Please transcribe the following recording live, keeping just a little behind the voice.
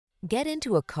Get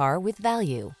into a car with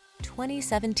value.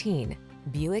 2017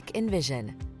 Buick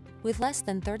Envision. With less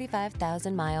than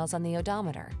 35,000 miles on the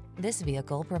odometer, this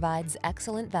vehicle provides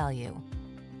excellent value.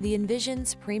 The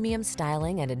Envision's premium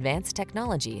styling and advanced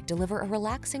technology deliver a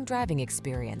relaxing driving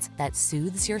experience that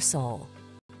soothes your soul.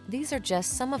 These are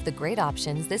just some of the great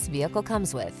options this vehicle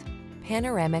comes with: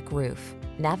 panoramic roof,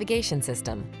 navigation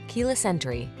system, keyless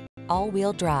entry,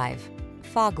 all-wheel drive,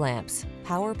 fog lamps,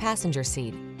 power passenger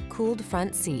seat, cooled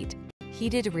front seat,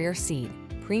 heated rear seat,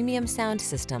 premium sound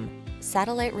system,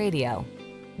 satellite radio.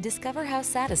 Discover how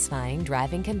satisfying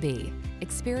driving can be.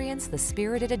 Experience the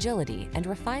spirited agility and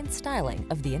refined styling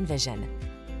of the Envision.